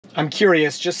I'm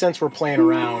curious, just since we're playing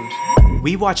around.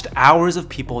 We watched hours of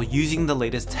people using the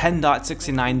latest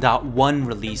 10.69.1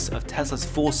 release of Tesla's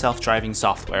full self-driving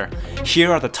software.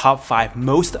 Here are the top 5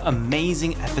 most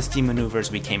amazing FSD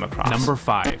maneuvers we came across. Number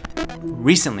 5.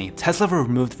 Recently, Tesla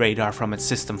removed radar from its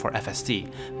system for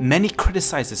FSD. Many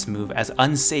criticize this move as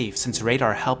unsafe since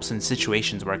radar helps in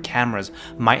situations where cameras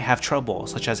might have trouble,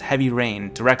 such as heavy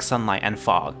rain, direct sunlight, and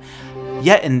fog.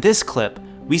 Yet in this clip,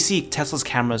 we see Tesla's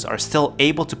cameras are still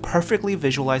able to perfectly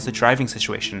visualize the driving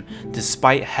situation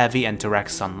despite heavy and direct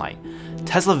sunlight.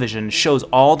 Tesla Vision shows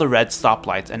all the red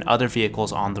stoplights and other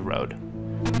vehicles on the road.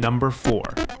 Number 4.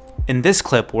 In this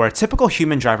clip, where a typical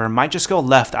human driver might just go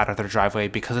left out of their driveway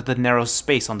because of the narrow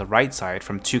space on the right side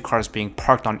from 2 cars being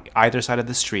parked on either side of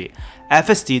the street,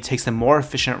 FSD takes the more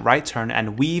efficient right turn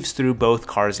and weaves through both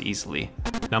cars easily.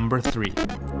 Number 3.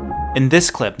 In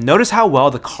this clip, notice how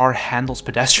well the car handles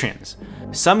pedestrians.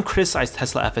 Some criticize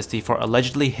Tesla FSD for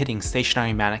allegedly hitting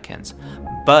stationary mannequins,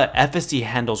 but FSD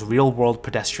handles real-world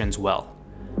pedestrians well.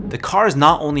 The car is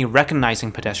not only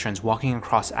recognizing pedestrians walking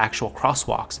across actual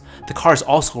crosswalks, the car is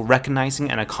also recognizing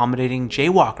and accommodating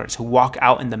jaywalkers who walk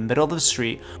out in the middle of the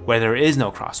street where there is no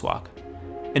crosswalk.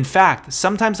 In fact,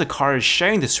 sometimes the car is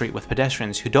sharing the street with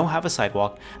pedestrians who don't have a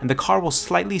sidewalk, and the car will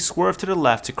slightly swerve to the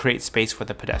left to create space for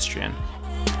the pedestrian.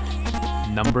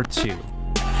 Number 2.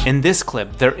 In this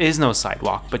clip, there is no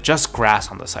sidewalk, but just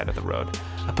grass on the side of the road.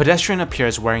 A pedestrian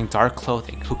appears wearing dark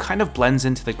clothing who kind of blends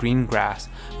into the green grass,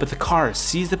 but the car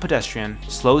sees the pedestrian,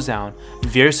 slows down,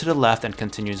 veers to the left, and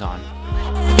continues on.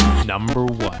 Number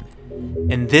 1.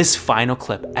 In this final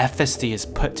clip, FSD is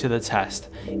put to the test.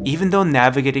 Even though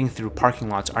navigating through parking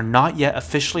lots are not yet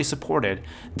officially supported,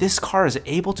 this car is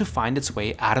able to find its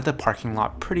way out of the parking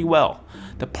lot pretty well.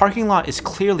 The parking lot is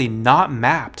clearly not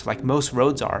mapped like most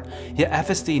roads are, yet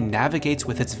FSD navigates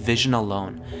with its vision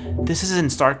alone. This is in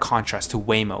stark contrast to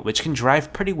Waymo, which can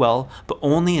drive pretty well, but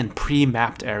only in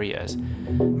pre-mapped areas.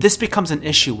 This becomes an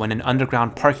issue when in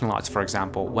underground parking lots, for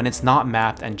example, when it's not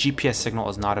mapped and GPS signal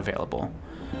is not available.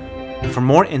 For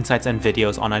more insights and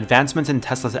videos on advancements in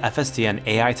Tesla's FSD and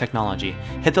AI technology,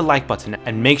 hit the like button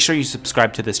and make sure you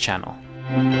subscribe to this channel.